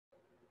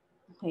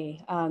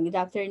Okay, good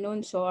afternoon.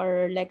 So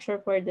our lecture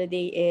for the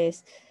day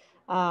is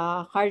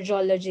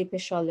cardiology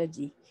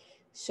physiology.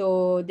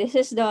 So this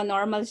is the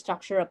normal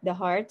structure of the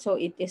heart. So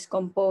it is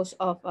composed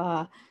of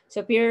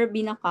superior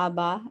vena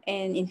cava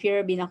and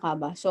inferior vena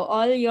cava. So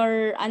all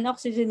your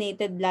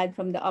unoxygenated blood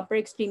from the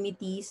upper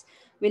extremities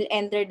will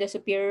enter the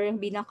superior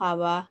vena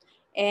cava,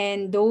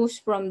 and those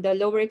from the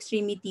lower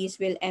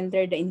extremities will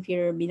enter the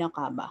inferior vena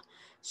cava.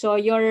 So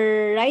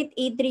your right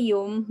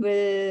atrium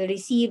will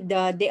receive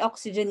the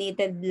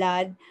deoxygenated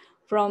blood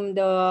from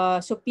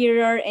the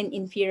superior and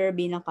inferior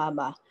vena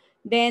cava.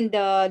 Then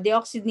the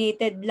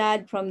deoxygenated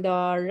blood from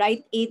the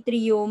right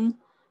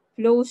atrium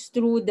flows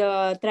through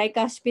the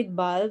tricuspid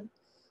valve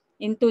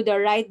into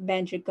the right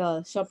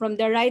ventricle. So from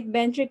the right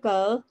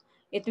ventricle,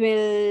 it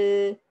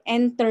will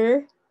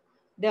enter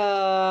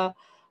the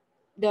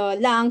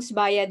lungs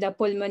via the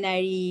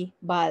pulmonary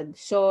valve.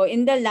 So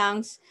in the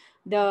lungs,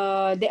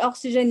 the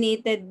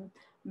oxygenated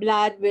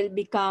blood will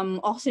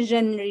become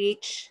oxygen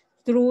rich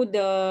through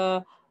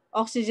the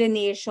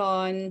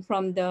oxygenation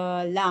from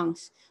the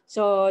lungs.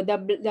 So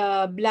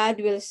the blood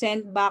will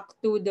send back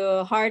to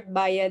the heart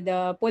via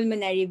the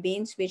pulmonary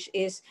veins, which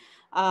is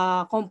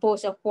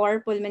composed of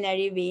 4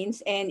 pulmonary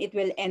veins, and it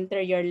will enter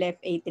your left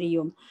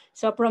atrium.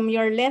 So from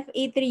your left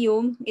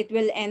atrium, it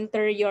will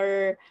enter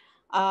your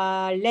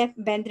left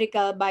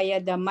ventricle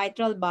via the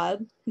mitral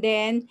valve.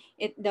 Then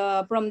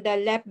from the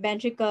left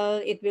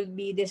ventricle, it will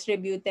be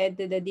distributed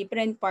to the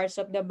different parts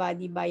of the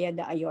body via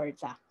the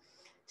aorta.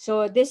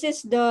 So this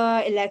is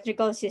the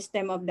electrical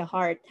system of the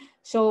heart.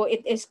 So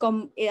it is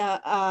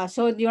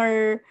so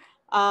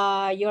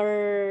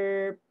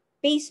your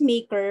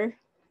pacemaker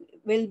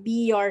will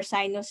be your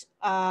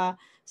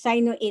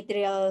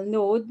sinoatrial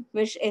node,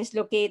 which is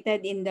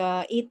located in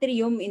the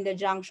atrium in the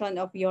junction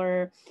of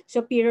your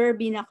superior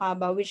vena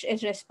cava, which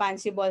is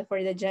responsible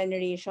for the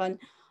generation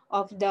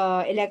of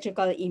the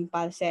electrical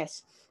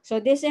impulses. So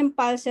these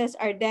impulses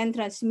are then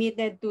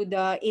transmitted to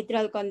the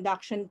atrial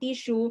conduction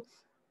tissue,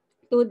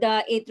 to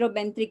the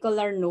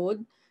atrioventricular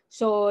node.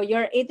 So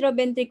your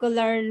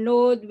atrioventricular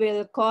node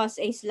will cause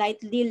a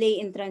slight delay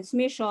in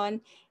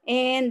transmission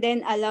and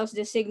then allows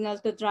the signal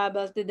to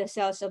travel to the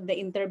cells of the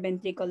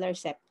interventricular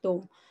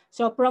septum.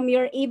 So from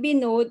your AV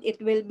node,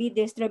 it will be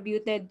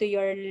distributed to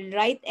your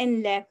right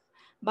and left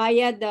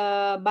via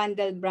the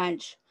bundle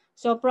branch.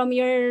 So from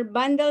your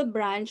bundle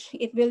branch,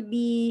 it will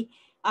be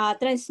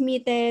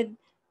transmitted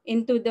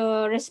into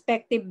the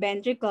respective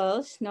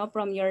ventricles, no,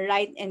 from your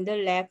right and the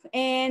left,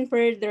 and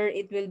further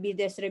it will be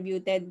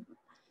distributed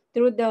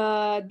through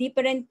the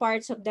different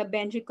parts of the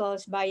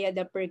ventricles via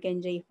the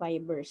Purkinje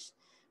fibers.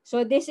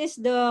 So this is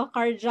the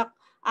cardiac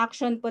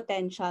action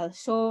potential.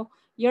 So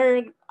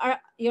your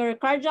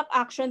cardiac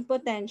action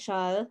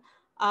potential,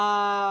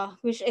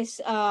 which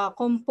is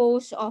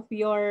composed of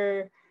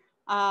your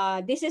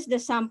this is the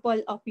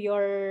sample of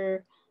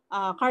your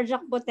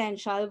cardiac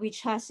potential, which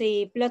has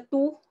a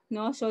plateau.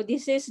 No, so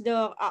this is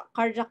the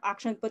cardiac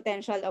action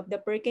potential of the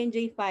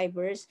Purkinje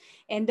fibers,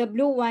 and the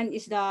blue one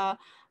is the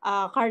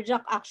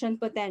cardiac action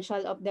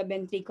potential of the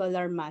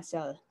ventricular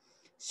muscle.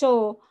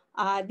 So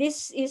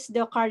this is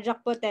the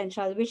cardiac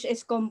potential, which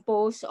is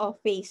composed of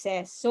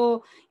phases.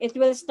 So it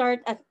will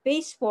start at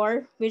phase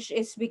 4, which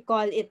is, we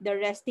call it the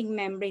resting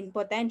membrane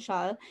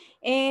potential,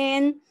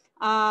 and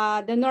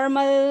the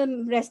normal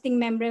resting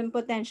membrane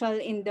potential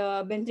in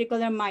the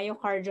ventricular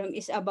myocardium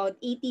is about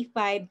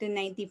 85 to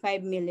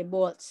 95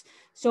 millivolts.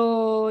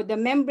 So the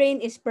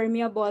membrane is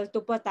permeable to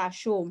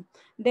potassium.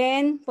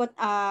 Then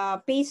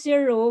phase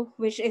 0,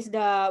 which is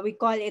we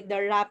call it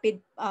the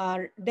rapid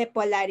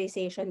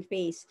depolarization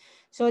phase.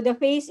 So the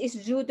phase is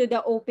due to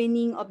the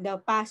opening of the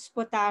fast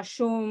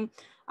potassium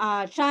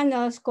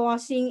channels,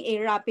 causing a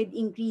rapid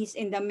increase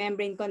in the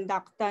membrane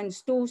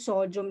conductance to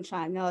sodium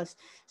channels.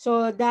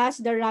 So thus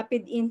the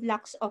rapid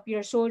influx of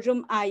your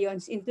sodium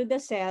ions into the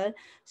cell.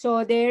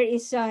 So there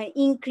is an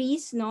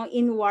increase, no,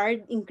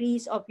 inward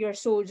increase of your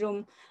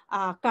sodium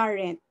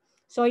current.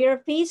 So your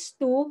phase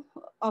 2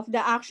 of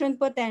the action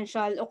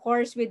potential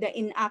occurs with the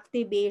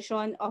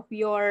inactivation of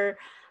your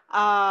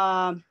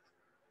uh,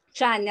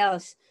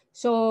 channels.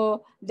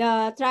 So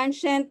the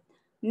transient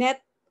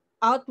net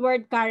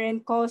outward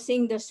current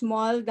causing the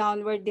small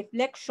downward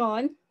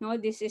deflection. No,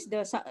 this is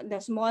the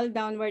small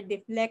downward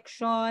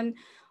deflection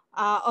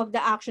of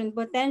the action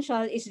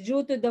potential is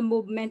due to the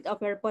movement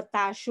of your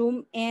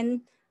potassium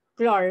and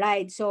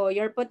chloride. So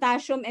your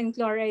potassium and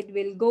chloride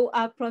will go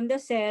up from the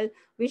cell,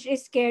 which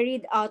is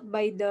carried out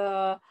by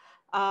the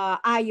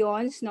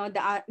ions, no,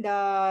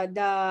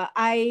 the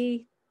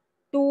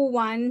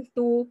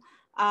I212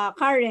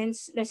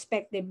 currents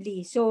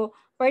respectively. So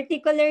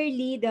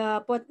particularly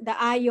the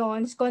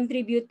ions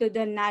contribute to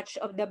the notch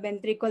of the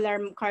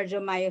ventricular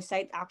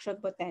cardiomyocyte action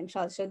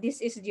potential. So this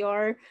is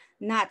your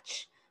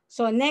notch.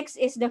 So next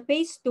is the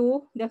phase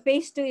 2. The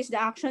phase 2 is the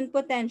action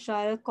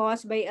potential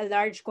caused by a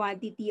large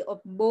quantity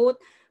of both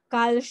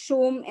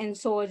calcium and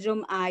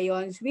sodium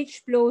ions,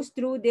 which flows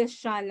through these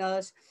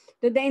channels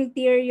to the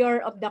interior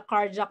of the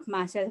cardiac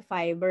muscle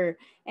fiber.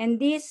 And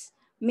this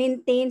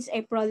maintains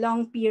a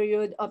prolonged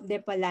period of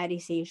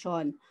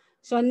depolarization.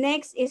 So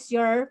next is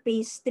your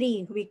phase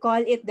 3. We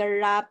call it the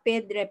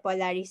rapid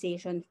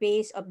repolarization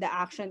phase of the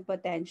action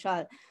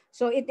potential.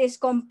 So it is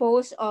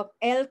composed of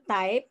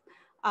L-type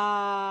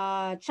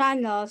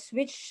channels,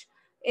 which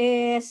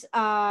is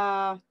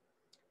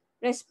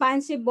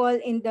responsible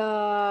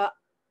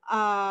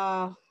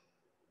uh,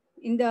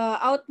 in the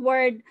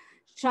outward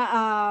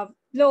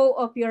flow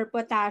of your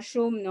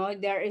potassium. No,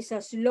 there is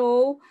a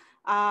slow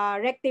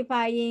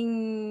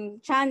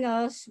rectifying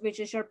channels, which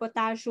is your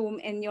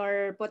potassium, and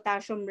your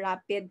potassium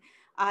rapid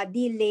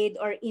delayed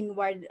or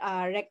inward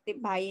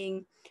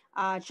rectifying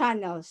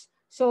channels.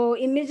 So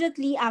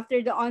immediately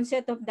after the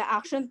onset of the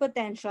action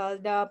potential,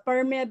 the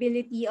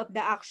permeability of the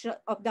action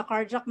of the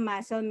cardiac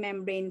muscle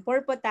membrane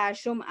for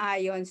potassium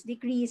ions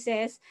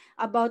decreases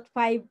about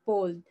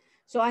fivefold.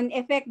 So an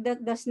effect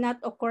that does not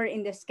occur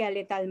in the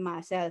skeletal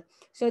muscle.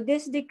 So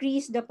this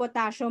decrease the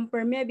potassium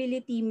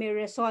permeability may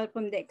result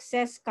from the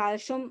excess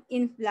calcium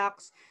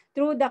influx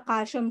through the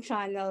calcium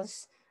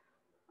channels,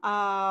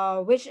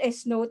 which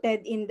is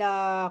noted in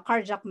the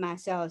cardiac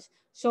muscles.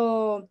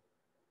 So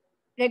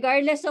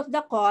regardless of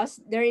the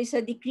cause, there is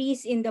a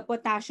decrease in the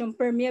potassium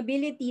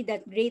permeability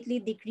that greatly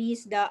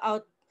decrease the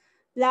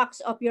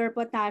outflux of your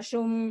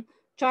potassium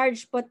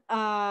charged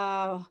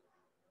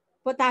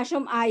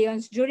potassium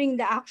ions during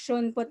the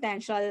action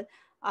potential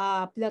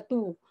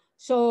plateau.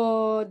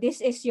 So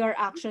this is your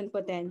action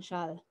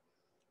potential.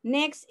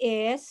 Next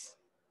is,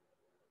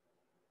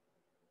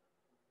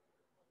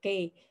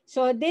 okay,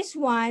 so this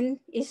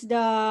one is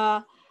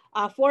the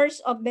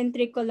force of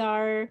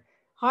ventricular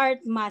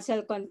heart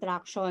muscle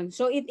contraction.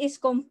 So it is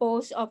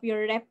composed of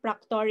your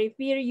refractory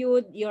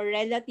period, your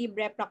relative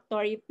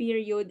refractory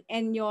period,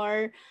 and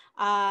your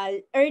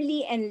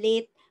early and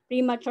late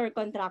premature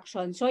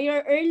contraction. So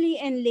your early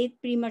and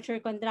late premature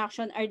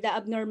contraction are the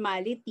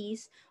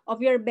abnormalities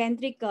of your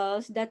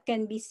ventricles that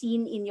can be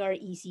seen in your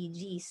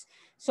ECGs.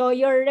 So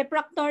your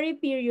refractory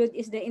period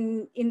is the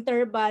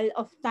interval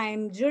of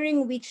time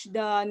during which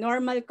the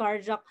normal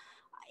cardiac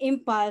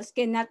impulse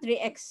cannot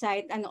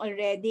re-excite an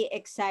already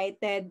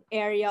excited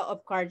area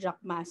of cardiac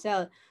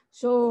muscle.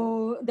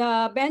 So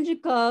the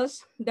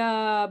ventricles,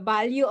 the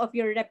value of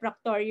your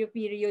refractory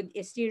period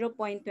is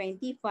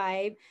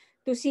 0.25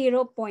 to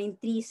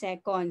 0.3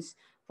 seconds.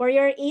 For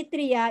your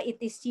atria, it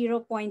is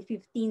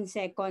 0.15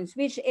 seconds,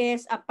 which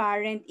is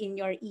apparent in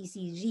your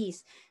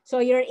ECGs. So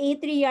your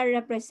atria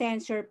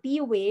represents your P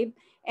wave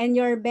and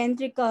your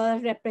ventricle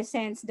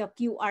represents the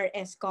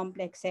QRS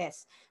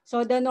complexes.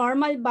 So the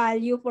normal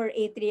value for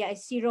atria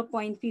is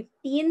 0.15,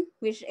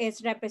 which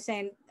is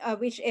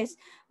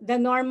the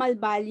normal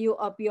value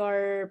of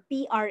your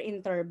PR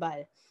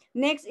interval.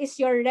 Next is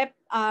your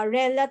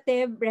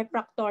relative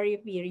refractory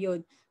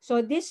period.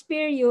 So this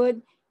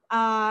period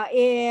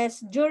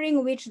is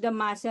during which the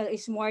muscle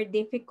is more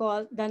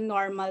difficult than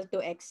normal to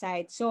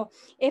excite. So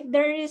if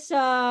there is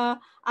a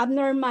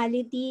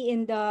abnormality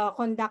in the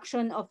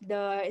conduction of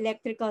the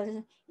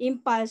electrical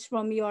impulse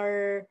from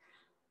your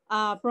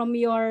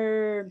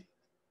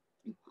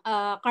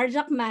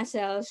cardiac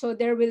muscle, so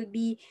there will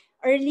be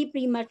early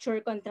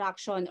premature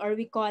contraction, or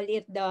we call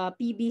it the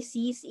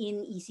PBCs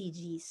in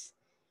ECGs.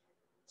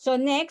 So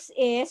next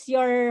is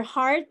your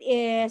heart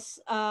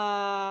is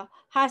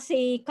has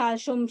a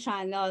calcium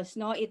channels,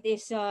 no? It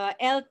is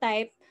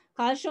L-type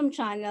calcium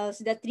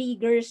channels that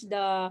triggers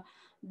the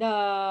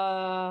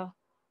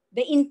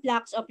the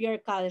influx of your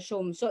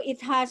calcium. So it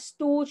has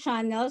two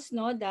channels,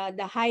 no?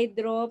 The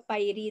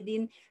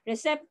hydropyridine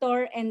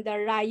receptor and the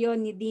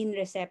ryanodine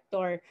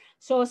receptor.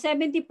 So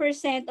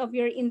 70% of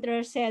your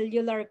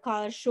intracellular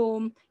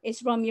calcium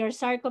is from your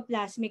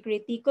sarcoplasmic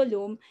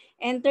reticulum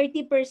and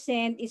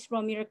 30% is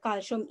from your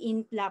calcium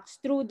influx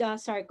through the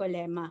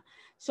sarcolemma.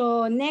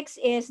 So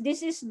next is,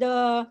 this is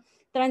the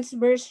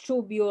transverse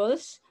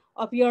tubules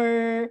of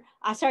your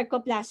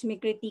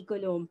sarcoplasmic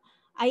reticulum.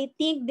 I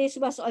think this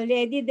was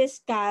already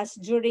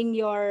discussed during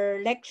your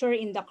lecture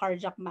in the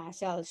cardiac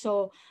muscle.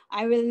 So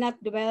I will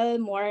not dwell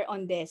more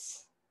on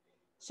this.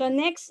 So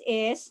next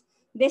is,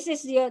 this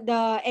is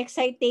the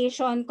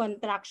excitation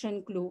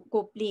contraction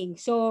coupling.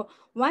 So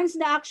once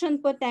the action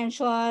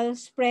potential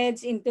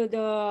spreads into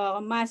the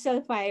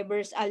muscle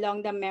fibers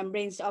along the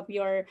membranes of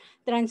your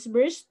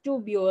transverse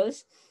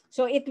tubules,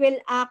 so it will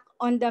act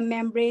on the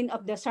membrane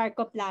of the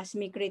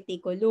sarcoplasmic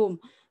reticulum.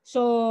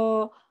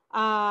 So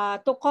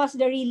to cause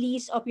the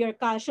release of your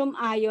calcium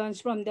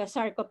ions from the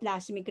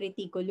sarcoplasmic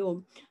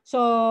reticulum.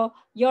 So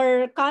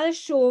your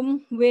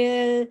calcium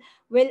will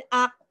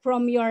act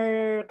from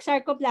your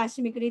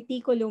sarcoplasmic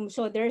reticulum.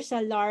 So there's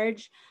a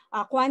large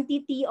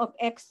quantity of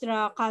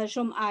extra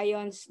calcium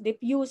ions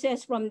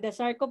diffuses from the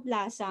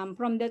sarcoplasm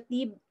from the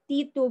T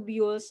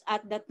tubules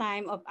at the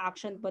time of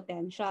action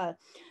potential.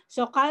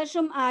 So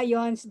calcium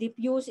ions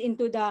diffuse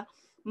into the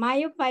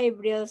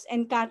myofibrils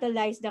and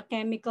catalyze the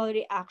chemical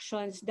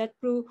reactions that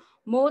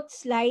promote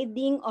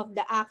sliding of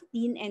the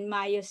actin and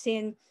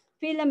myosin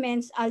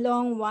filaments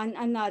along one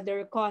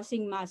another,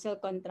 causing muscle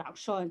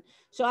contraction.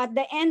 So at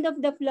the end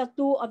of the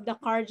plateau of the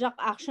cardiac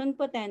action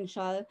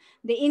potential,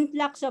 the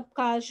influx of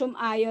calcium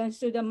ions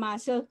to the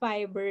muscle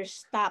fibers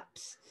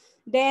stops.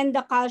 then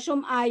the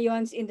calcium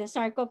ions in the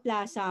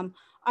sarcoplasm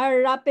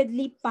are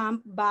rapidly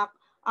pumped back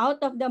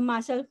out of the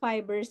muscle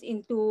fibers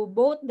into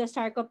both the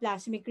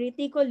sarcoplasmic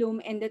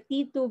reticulum and the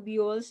T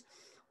tubules,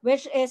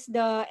 which is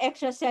the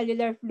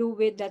extracellular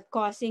fluid that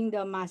causing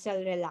the muscle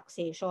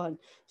relaxation.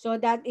 So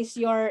that is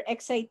your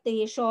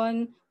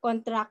excitation,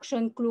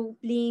 contraction,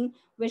 coupling,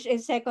 which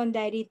is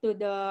secondary to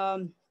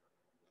the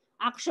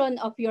action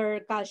of your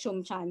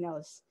calcium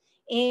channels.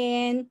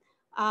 And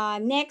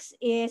next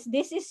is,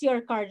 this is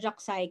your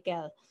cardiac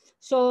cycle.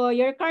 So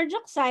your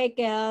cardiac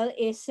cycle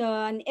is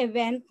an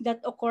event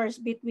that occurs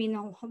between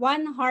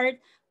one heart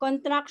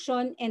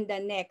contraction and the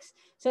next.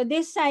 So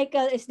this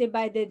cycle is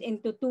divided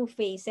into two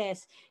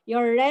phases,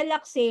 your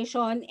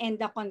relaxation and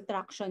the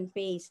contraction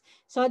phase.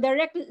 So the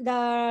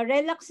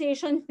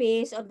relaxation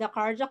phase of the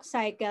cardiac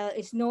cycle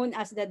is known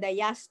as the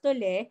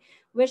diastole,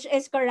 which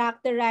is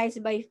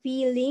characterized by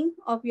feeling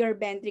of your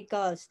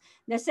ventricles.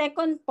 The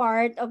second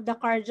part of the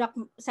cardiac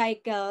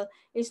cycle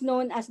is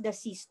known as the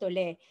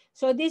systole.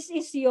 So this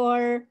is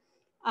your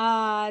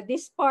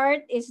this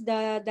part is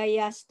the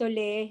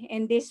diastole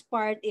and this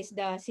part is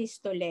the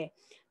systole.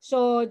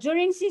 So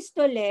during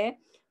systole,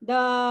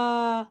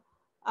 uh,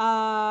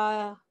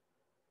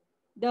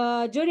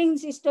 during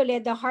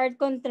systole, the heart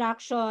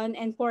contraction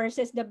and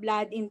forces the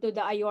blood into the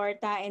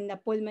aorta and the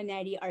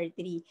pulmonary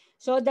artery.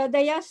 So the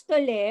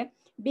diastole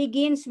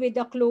begins with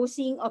the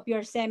closing of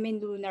your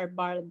semilunar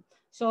bulb.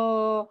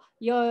 So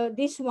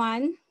this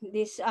one,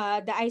 the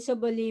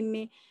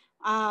isovolemic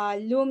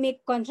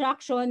lumic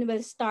contraction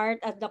will start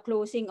at the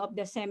closing of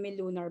the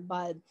semilunar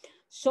bulb.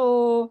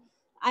 So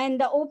and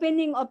the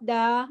opening of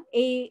the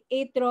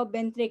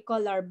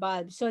atrioventricular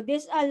bulb. So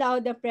this allow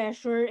the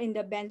pressure in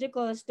the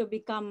ventricles to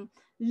become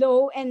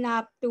low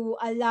enough to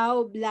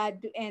allow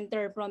blood to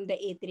enter from the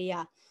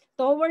atria.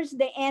 Towards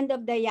the end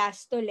of the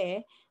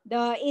diastole,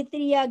 the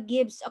atria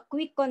gives a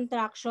quick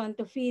contraction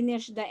to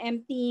finish the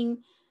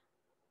emptying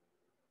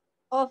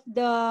of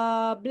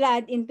the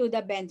blood into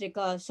the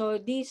ventricle. So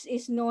this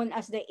is known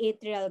as the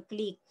atrial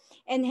click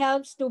and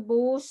helps to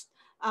boost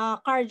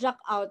cardiac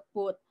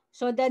output.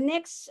 So the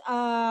next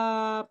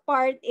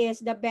part is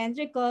the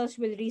ventricles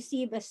will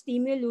receive a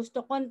stimulus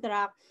to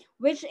contract,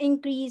 which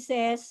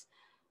increases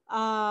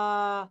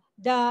the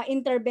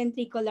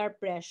interventricular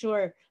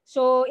pressure.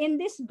 So in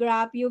this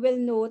graph, you will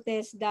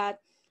notice that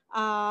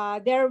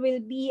there will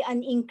be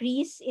an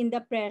increase in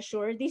the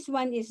pressure. This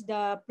one is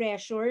the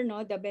pressure,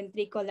 no, the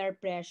ventricular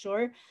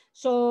pressure.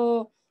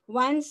 So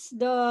once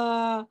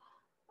there's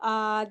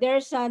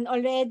an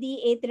already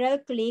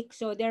atrial click,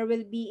 so there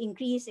will be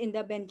increase in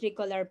the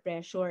ventricular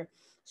pressure.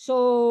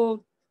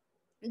 So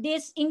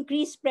this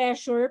increased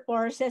pressure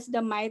forces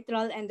the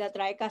mitral and the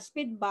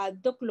tricuspid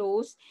valve to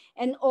close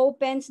and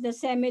opens the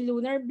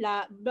semilunar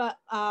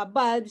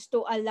bulbs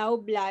to allow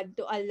blood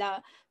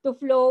to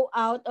flow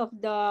out of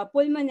the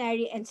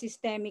pulmonary and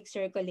systemic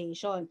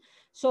circulation.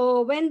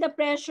 So when the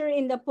pressure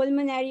in the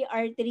pulmonary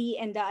artery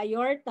and the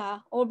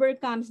aorta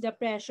overcomes the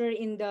pressure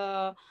in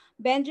the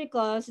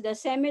ventricles, the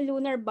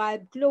semilunar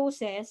bulb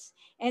closes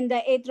and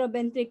the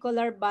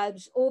atrioventricular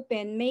bulbs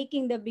open,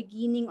 making the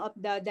beginning of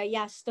the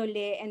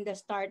diastole and the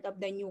start of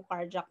the new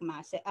cardiac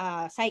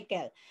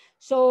cycle.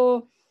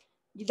 So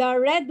the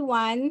red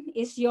one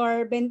is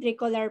your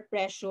ventricular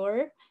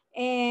pressure,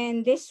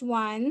 and this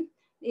one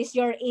is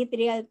your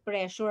atrial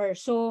pressure.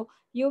 So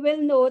you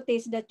will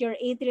notice that your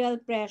atrial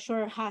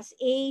pressure has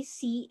A,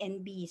 C,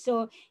 and B.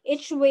 So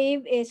each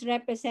wave is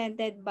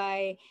represented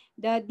by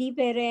the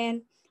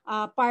different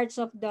parts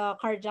of the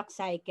cardiac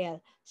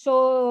cycle.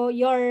 So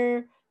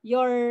your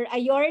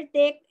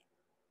aortic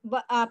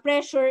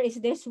pressure is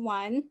this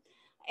one,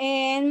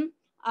 and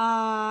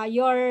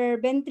your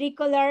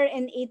ventricular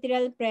and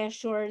atrial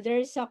pressure,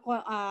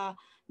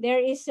 there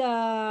is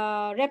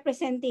a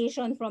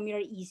representation from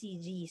your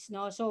ECGs,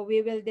 no? So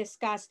we will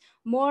discuss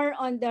more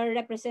on the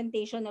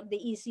representation of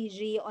the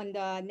ECG on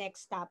the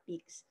next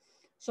topics.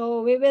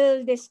 So we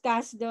will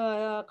discuss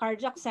the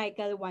cardiac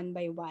cycle one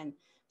by one.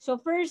 So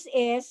first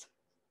is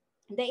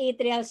the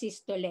atrial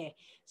systole.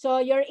 So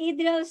your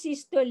atrial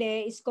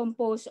systole is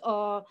composed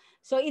of,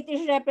 so it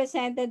is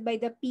represented by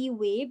the P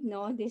wave,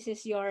 no? This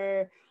is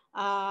your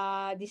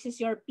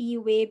P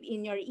wave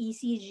in your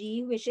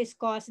ECG, which is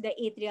caused the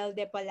atrial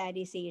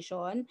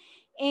depolarization.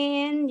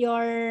 And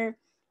your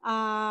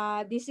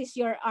this is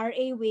your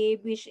RA wave,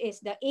 which is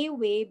the A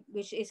wave,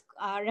 which is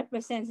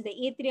represents the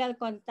atrial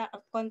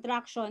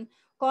contraction,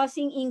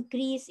 causing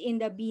increase in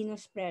the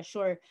venous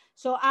pressure.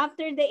 So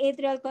after the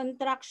atrial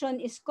contraction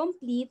is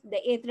complete,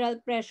 the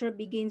atrial pressure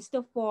begins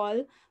to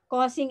fall,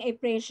 causing a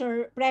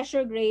pressure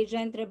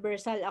gradient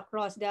reversal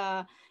across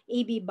the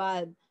AV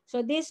valve.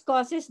 So this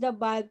causes the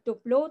valve to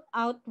float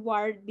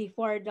outward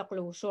before the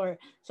closure.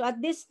 So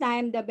at this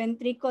time, the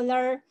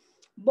ventricular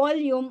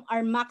volume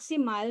are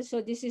maximal.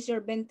 So this is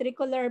your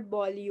ventricular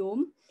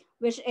volume,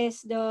 which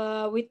is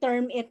we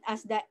term it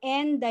as the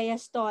end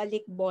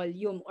diastolic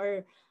volume,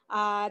 or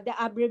the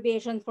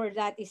abbreviation for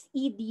that is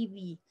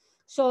EDV.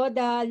 So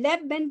the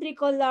left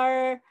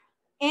ventricular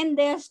end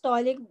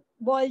diastolic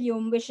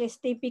volume, which is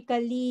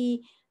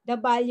typically the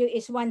value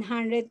is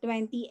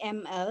 120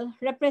 ml,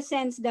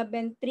 represents the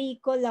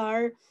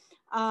ventricular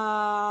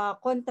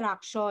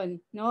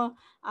contraction, no?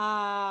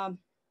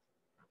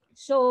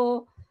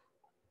 So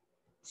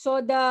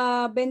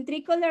the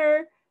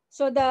ventricular,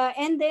 so the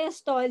end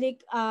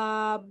diastolic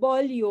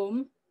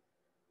volume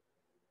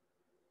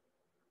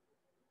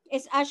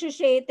is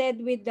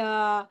associated with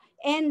the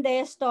end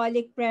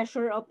diastolic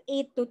pressure of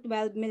 8 to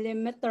 12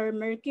 millimeter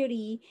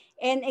mercury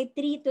and a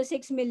 3 to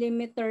 6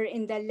 millimeter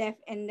in the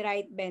left and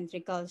right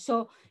ventricle.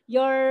 So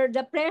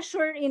the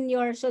pressure in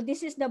your, so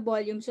this is the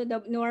volume. So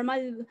the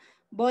normal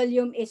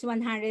volume is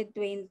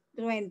 120,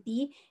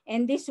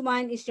 and this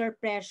one is your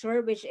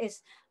pressure, which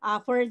is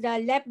for the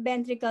left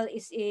ventricle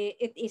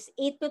it is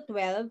 8 to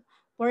 12.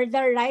 For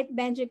the right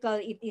ventricle,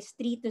 it is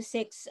 3 to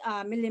 6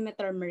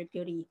 millimeter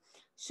mercury.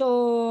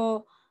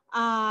 So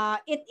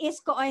it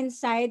is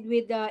coincide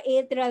with the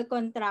atrial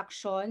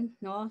contraction,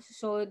 no?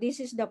 So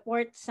this is the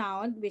fourth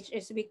sound, which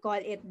is, we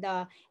call it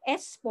the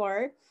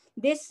S4.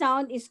 This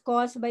sound is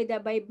caused by the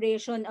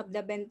vibration of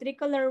the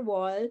ventricular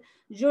wall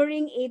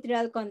during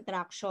atrial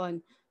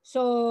contraction.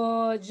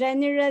 So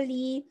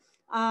generally,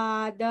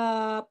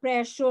 the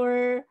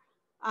pressure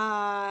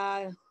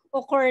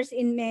occurs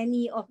in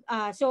many of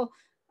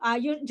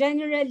you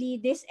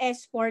generally, this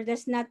S4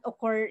 does not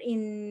occur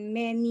in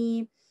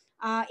many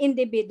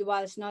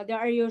individuals, no? They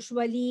are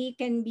usually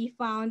can be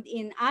found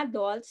in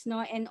adults, no,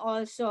 and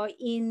also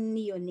in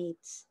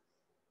neonates.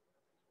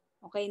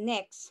 Okay,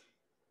 next.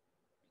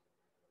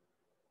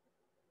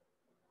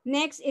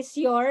 Next is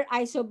your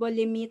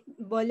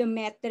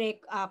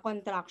isobolumetric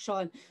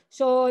contraction.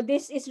 So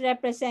this is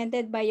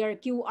represented by your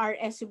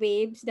QRS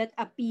waves that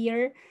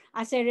appear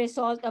as a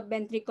result of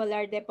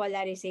ventricular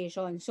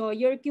depolarization. So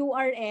your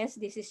QRS,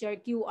 this is your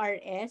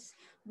QRS,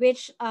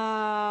 which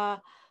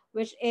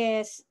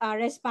is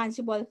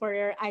responsible for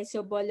your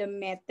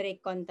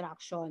isobolumetric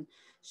contraction.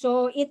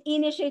 So it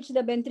initiates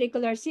the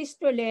ventricular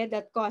systole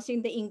that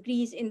causing the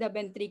increase in the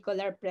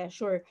ventricular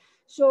pressure.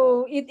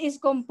 So it is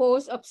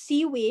composed of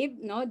C wave,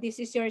 no? This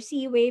is your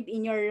C wave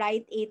in your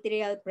right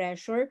atrial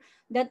pressure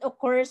that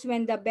occurs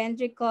when the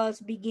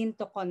ventricles begin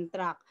to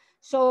contract.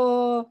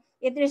 So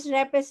it is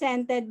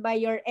represented by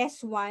your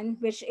S1,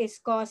 which is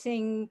caused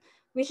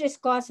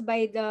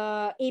by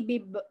the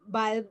AB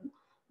valve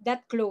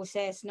that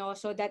closes, no?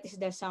 So that is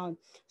the sound.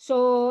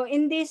 So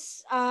in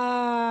this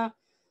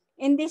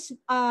in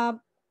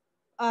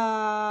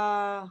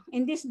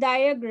this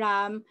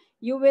diagram,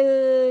 you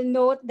will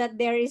note that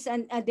there is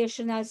an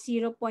additional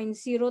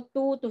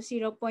 0.02 to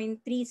zero point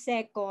 0.3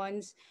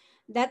 seconds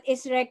that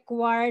is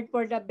required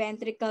for the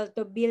ventricle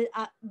to build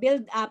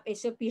up a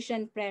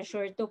sufficient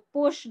pressure to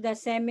push the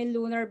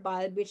semilunar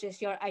valve, which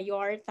is your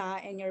aorta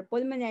and your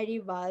pulmonary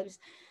valves,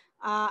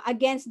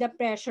 against the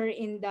pressure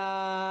in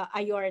the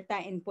aorta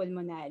and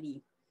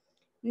pulmonary.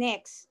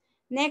 Next.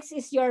 Next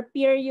is your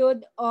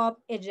period of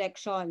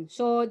ejection.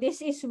 So this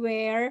is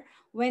where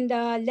when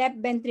the left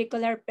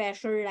ventricular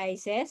pressure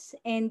rises,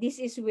 and this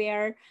is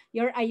where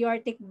your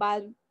aortic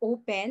valve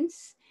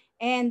opens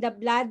and the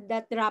blood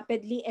that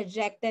rapidly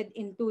ejected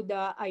into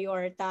the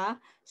aorta.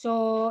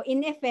 So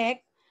in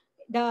effect,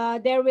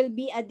 there will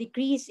be a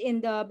decrease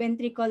in the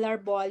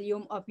ventricular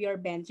volume of your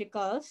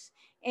ventricles,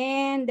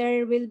 and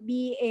there will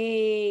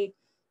be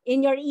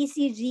in your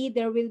ECG,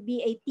 there will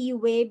be a T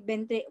wave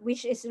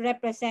which is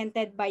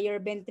represented by your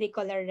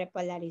ventricular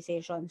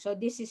repolarization. So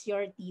this is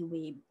your T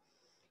wave.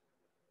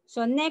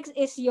 So next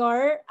is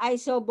your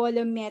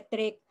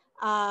isobolometric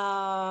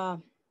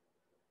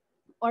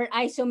or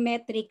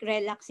isometric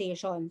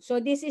relaxation.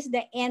 So this is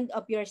the end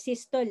of your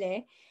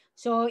systole.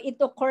 So it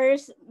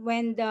occurs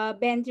when the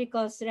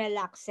ventricles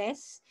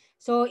relaxes.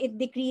 So it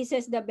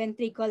decreases the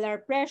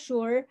ventricular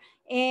pressure,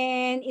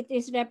 and it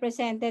is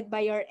represented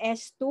by your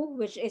S2,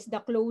 which is the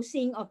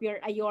closing of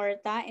your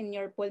aorta and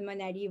your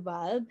pulmonary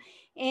valve.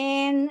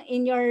 And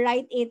in your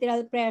right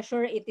atrial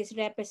pressure, it is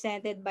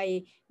represented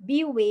by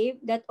B wave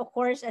that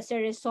occurs as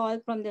a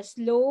result from the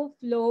slow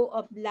flow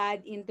of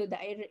blood into the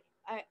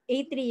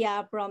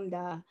atria from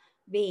the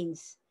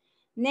veins.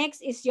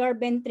 Next is your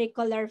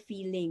ventricular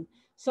feeling.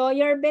 So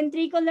your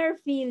ventricular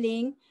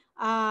feeling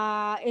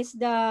is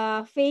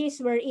the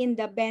phase wherein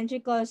the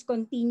ventricles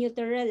continue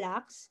to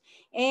relax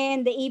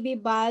and the AV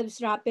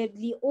valves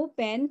rapidly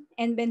open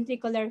and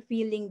ventricular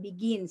feeling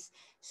begins.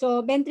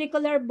 So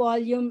ventricular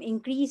volume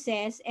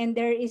increases and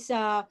there is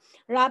a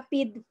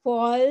rapid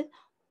fall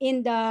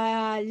in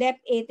the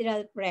left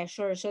atrial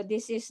pressure. So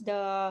this is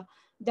the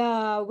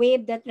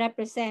wave that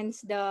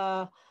represents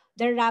the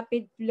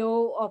rapid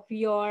flow of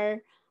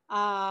your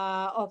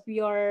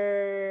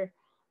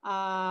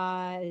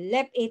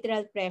left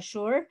atrial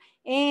pressure,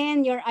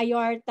 and your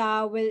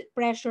aorta will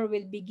pressure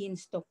will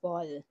begins to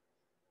fall.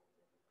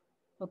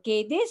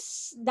 Okay,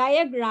 this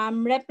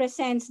diagram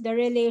represents the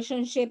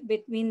relationship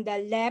between the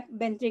left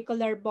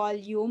ventricular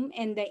volume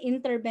and the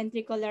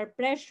interventricular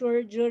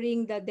pressure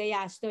during the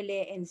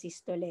diastole and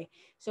systole.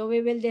 So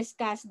we will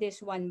discuss this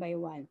one by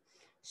one.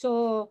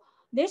 So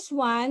this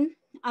one,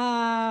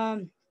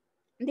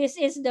 this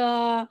is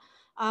the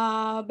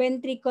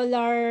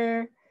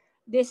ventricular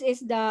This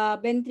is the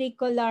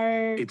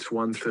ventricular It's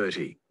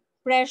 1:30.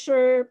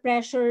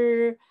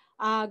 pressure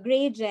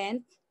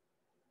gradient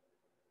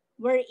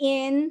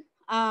wherein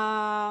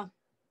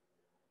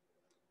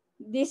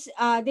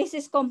this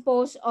is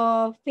composed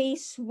of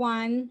phase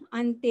 1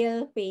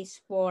 until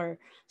phase 4.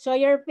 So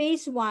your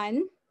phase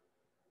 1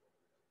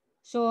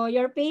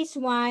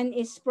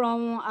 is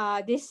from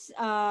this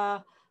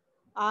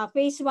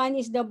phase 1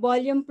 is the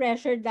volume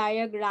pressure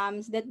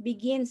diagrams that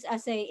begins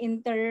as a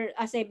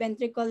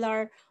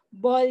ventricular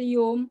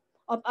volume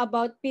of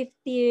about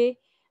 50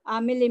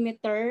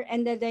 millimeter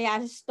and the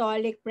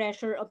diastolic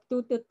pressure of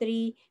 2 to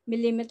 3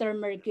 millimeter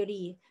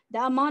mercury.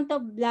 The amount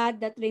of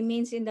blood that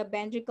remains in the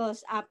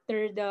ventricles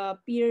after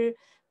the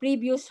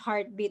previous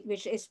heartbeat,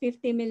 which is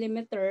 50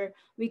 millimeter,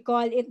 we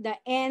call it the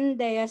end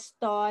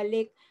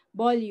diastolic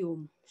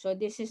volume. So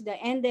this is the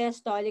end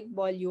diastolic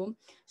volume.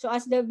 So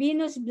as the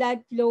venous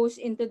blood flows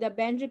into the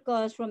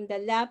ventricles from the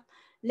left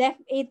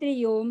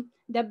atrium,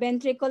 the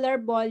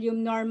ventricular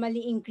volume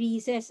normally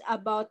increases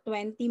about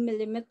 20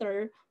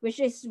 millimeter, which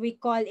is we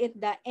call it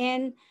the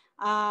end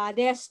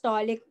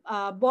diastolic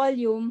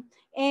volume,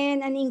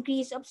 and an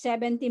increase of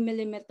 70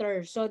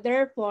 millimeter. So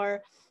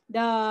therefore,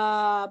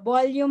 the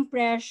volume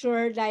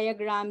pressure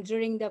diagram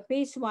during the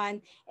phase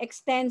 1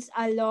 extends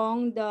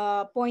along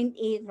the point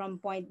A from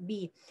point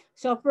B.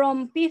 So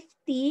from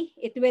 50,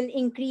 it will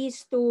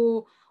increase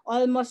to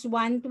almost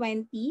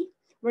 120,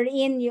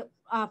 wherein you,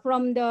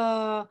 from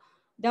the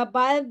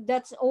valve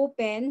that's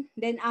open,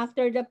 then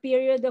after the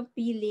period of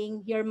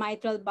peeling, your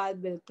mitral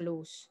valve will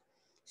close.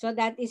 So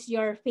that is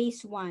your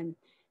phase 1.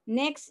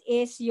 Next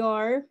is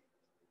your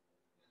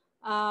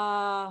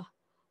uh,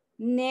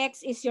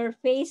 Next is your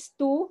phase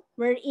 2,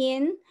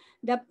 wherein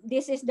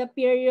this is the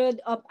period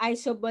of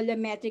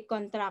isobolometric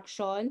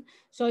contraction.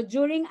 So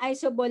during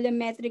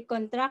isobolometric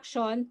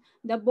contraction,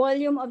 the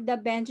volume of the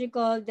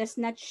ventricle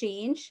does not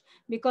change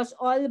because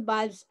all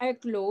valves are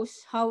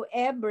closed.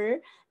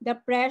 However, the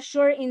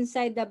pressure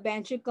inside the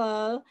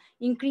ventricle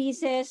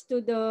increases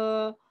to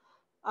the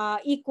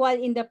equal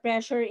in the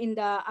pressure in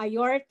the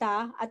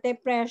aorta at a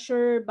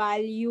pressure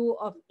value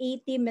of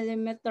 80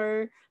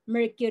 millimeter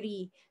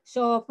mercury.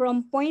 So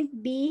from point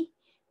B,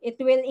 it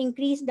will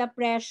increase the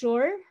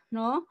pressure,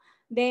 no?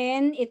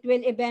 Then it will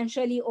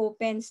eventually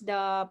opens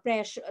the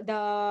pressure,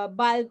 the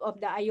valve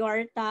of the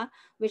aorta,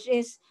 which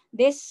is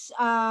this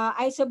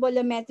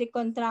isobolometric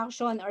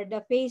contraction, or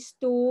the phase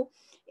 2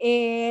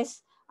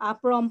 is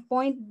from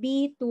point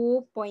B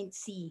to point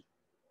C.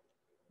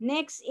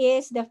 Next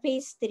is the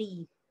phase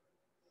 3.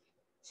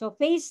 So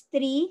phase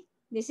 3,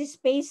 this is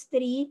phase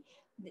 3.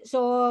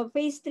 So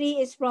phase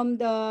 3 is from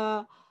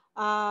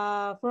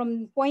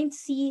point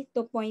C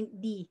to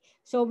point D.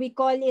 So we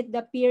call it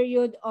the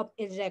period of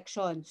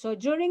ejection. So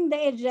during the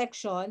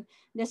ejection,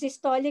 the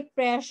systolic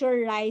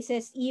pressure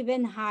rises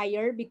even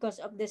higher because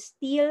of the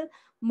still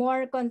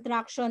more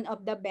contraction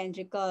of the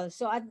ventricle.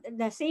 So at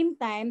the same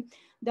time,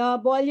 the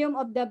volume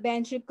of the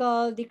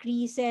ventricle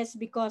decreases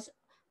because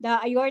the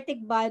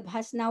aortic valve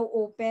has now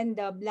opened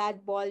the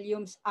blood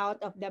volumes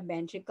out of the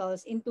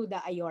ventricles into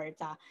the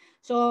aorta.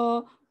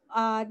 So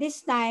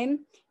this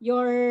time,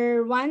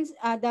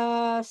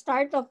 the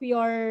start of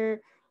your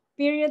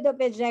period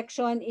of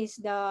ejection is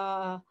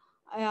the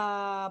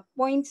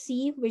point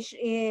C, which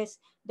is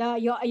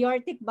your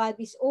aortic valve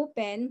is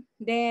open.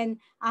 Then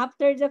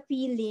after the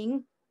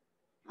filling,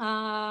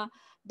 uh,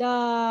 the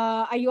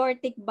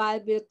aortic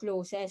valve will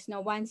closes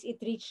now once it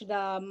reach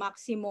the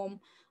maximum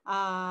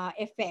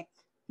effect.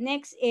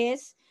 Next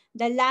is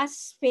the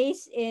last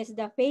phase is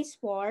the phase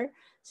 4.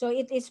 So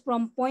it is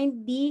from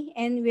point D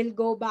and will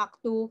go back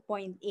to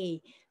point A.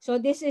 So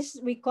this is,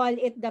 we call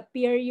it the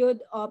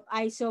period of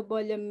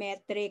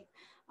isobolometric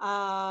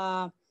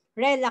uh,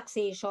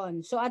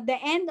 relaxation. So at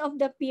the end of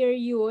the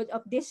period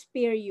of this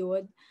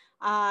period,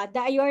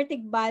 the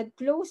aortic valve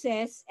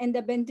closes and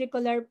the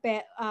ventricular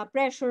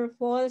pressure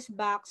falls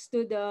back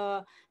to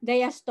the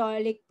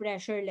diastolic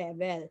pressure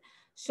level.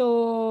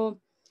 So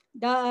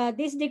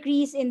this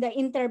decrease in the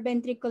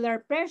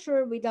interventricular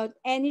pressure without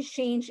any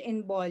change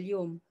in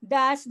volume.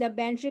 Thus, the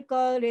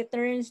ventricle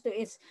returns to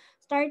its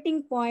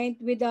starting point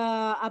with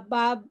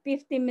above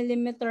 50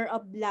 millimeter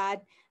of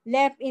blood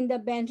left in the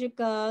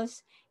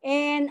ventricles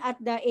and at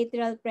the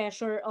atrial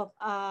pressure of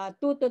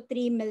 2 to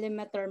 3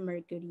 millimeter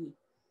mercury.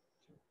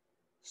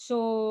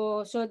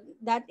 So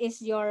that is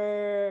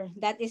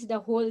the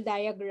whole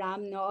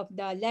diagram, no, of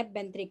the left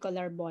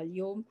ventricular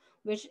volume,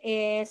 which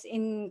is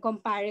in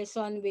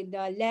comparison with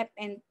the left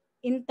and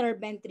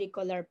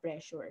interventricular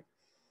pressure.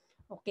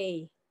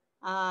 Okay.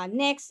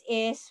 Next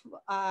is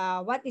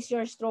what is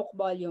your stroke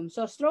volume?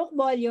 So stroke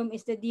volume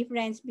is the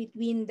difference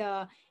between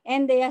the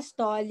end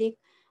diastolic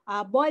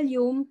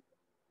volume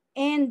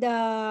and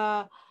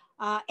the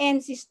end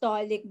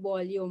systolic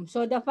volume.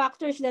 So the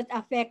factors that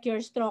affect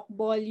your stroke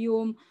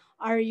volume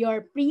are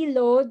your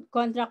preload,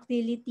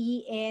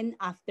 contractility, and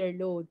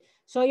afterload.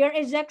 So your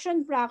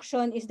ejection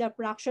fraction is the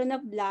fraction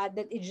of blood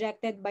that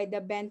ejected by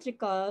the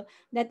ventricle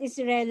that is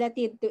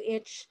relative to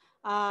each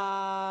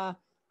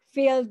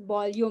filled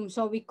volume.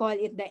 So we call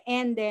it the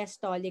end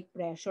diastolic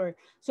pressure.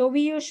 So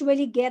we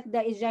usually get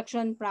the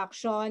ejection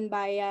fraction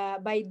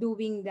by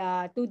doing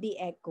the 2D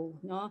echo,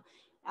 no?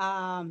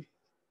 Um,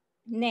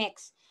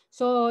 Next,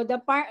 so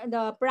the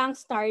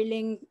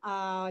Frank-Starling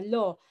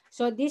law.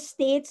 So this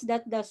states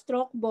that the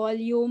stroke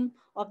volume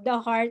of the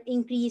heart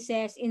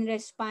increases in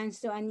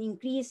response to an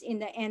increase in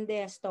the end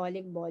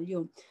diastolic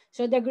volume.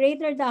 So the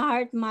greater the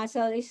heart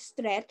muscle is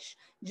stretched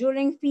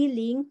during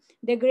filling,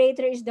 the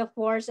greater is the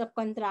force of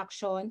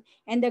contraction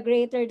and the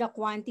greater the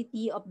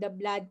quantity of the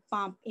blood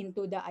pumped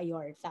into the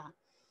aorta.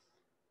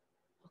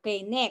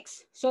 Okay,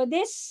 next. So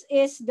this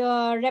is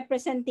the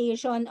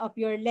representation of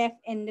your left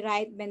and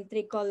right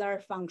ventricular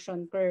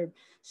function curve.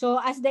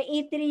 So as the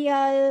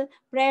atrial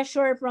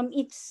pressure from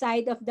each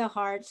side of the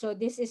heart, so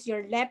this is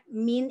your left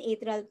mean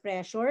atrial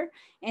pressure,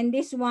 and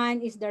this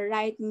one is the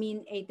right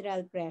mean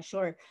atrial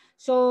pressure.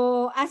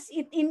 So as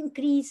it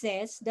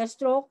increases, the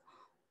stroke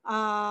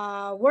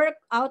work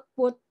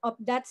output of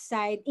that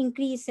side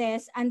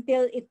increases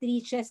until it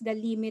reaches the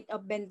limit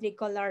of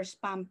ventricular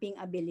pumping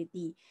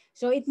ability.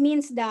 So it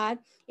means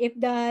that if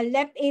the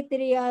left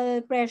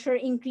atrial pressure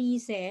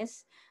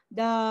increases,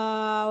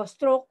 the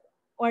stroke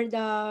or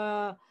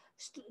the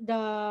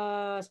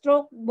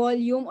stroke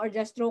volume or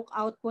the stroke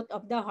output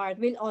of the heart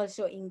will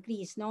also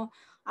increase, no?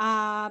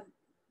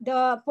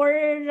 The for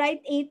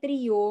right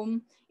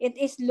atrium, it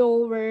is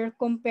lower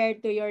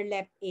compared to your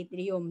left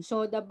atrium.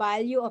 So the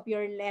value of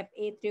your left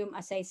atrium,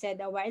 as I said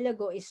a while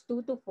ago, is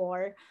 2 to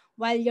 4,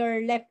 while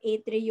your left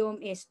atrium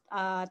is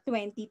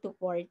 20 to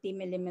 40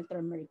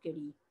 millimeter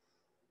mercury.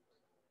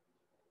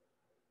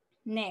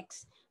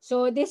 Next.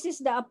 So this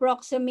is the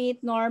approximate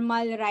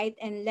normal right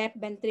and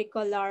left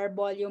ventricular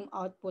volume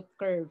output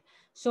curve.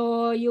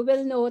 So you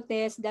will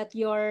notice that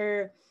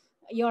your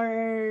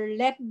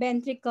left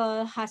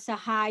ventricle has a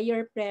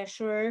higher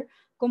pressure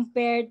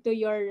compared to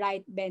your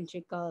right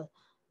ventricle.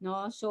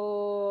 No?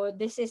 So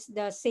this is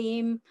the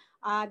same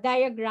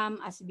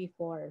diagram as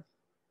before.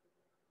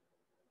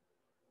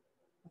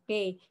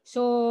 Okay,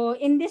 so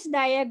in this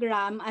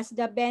diagram, as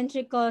the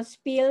ventricles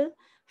fill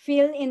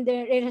in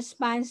the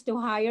response to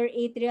higher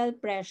atrial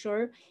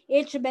pressure,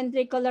 each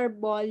ventricular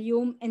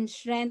volume and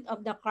strength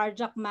of the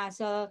cardiac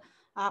muscle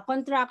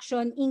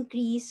contraction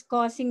increase,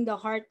 causing the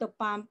heart to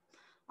pump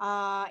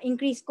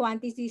increased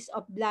quantities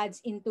of bloods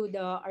into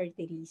the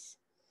arteries.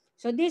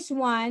 So this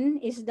one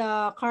is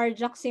the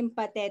cardiac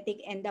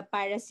sympathetic and the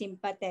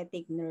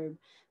parasympathetic nerve.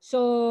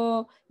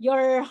 So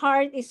your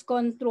heart is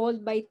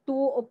controlled by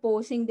two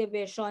opposing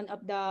division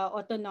of the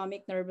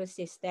autonomic nervous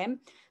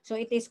system. So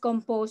it is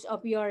composed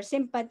of your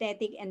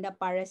sympathetic and the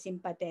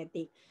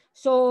parasympathetic.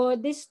 So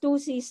these two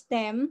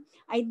system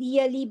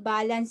ideally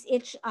balance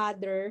each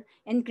other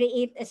and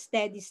create a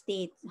steady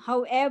state.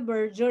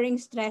 However, during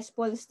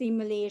stressful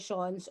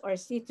stimulations or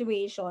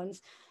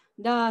situations,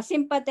 the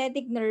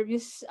sympathetic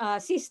nervous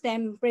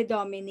system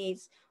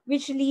predominates,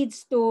 which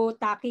leads to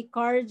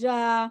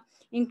tachycardia,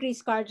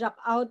 increased cardiac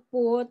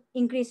output,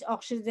 increased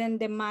oxygen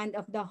demand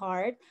of the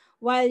heart,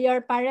 while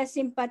your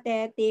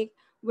parasympathetic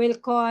will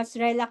cause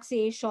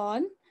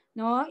relaxation.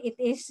 No, it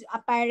is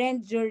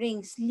apparent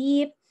during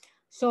sleep.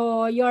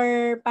 So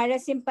your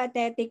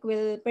parasympathetic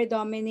will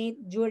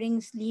predominate during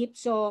sleep.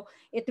 So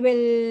it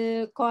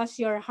will cause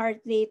your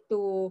heart rate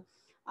to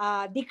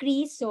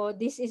decrease. So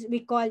this is,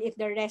 we call it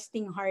the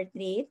resting heart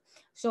rate.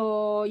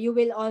 So you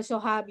will also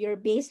have your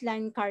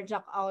baseline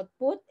cardiac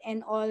output,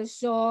 and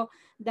also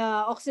the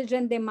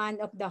oxygen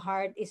demand of the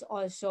heart is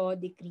also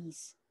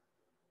decreased.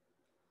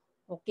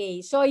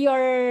 Okay, so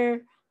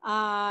your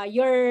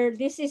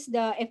this is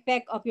the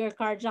effect of your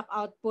cardiac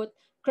output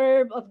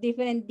curve of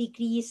different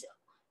decrease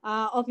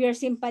of your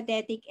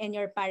sympathetic and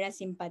your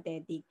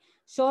parasympathetic.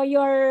 So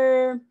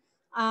your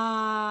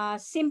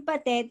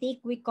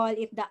sympathetic, we call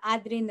it the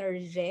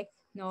adrenergic,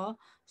 no?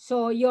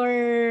 So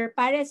your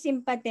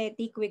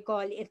parasympathetic, we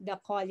call it the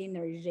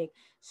cholinergic.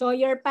 So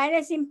your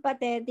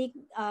parasympathetic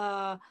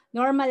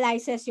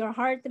normalizes your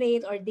heart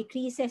rate or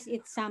decreases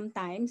it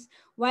sometimes,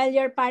 while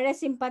your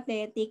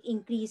parasympathetic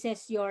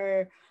increases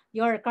your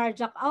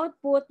cardiac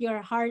output,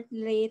 your heart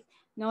rate.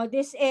 No,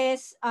 this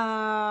is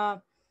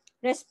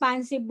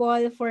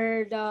responsible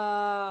for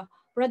the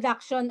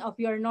production of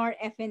your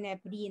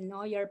norepinephrine,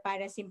 no, your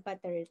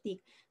parasympathetic.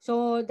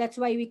 So that's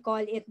why we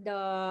call it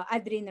the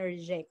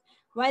adrenergic.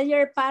 While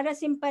your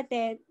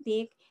parasympathetic,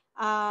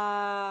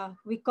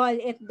 we call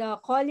it the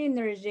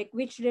cholinergic,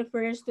 which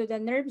refers to the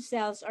nerve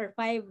cells or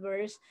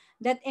fibers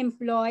that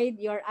employed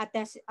your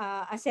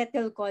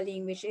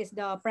acetylcholine, which is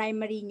the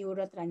primary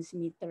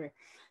neurotransmitter.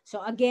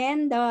 So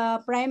again,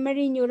 the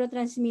primary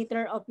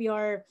neurotransmitter of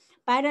your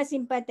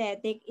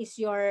parasympathetic is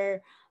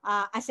your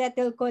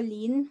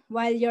acetylcholine,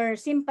 while your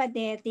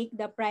sympathetic,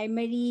 the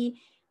primary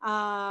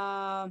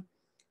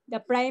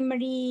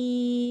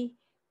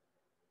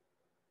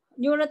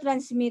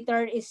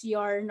neurotransmitter is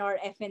your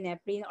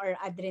norepinephrine or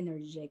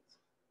adrenergic.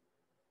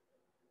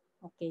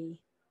 Okay.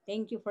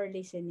 Thank you for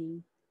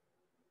listening.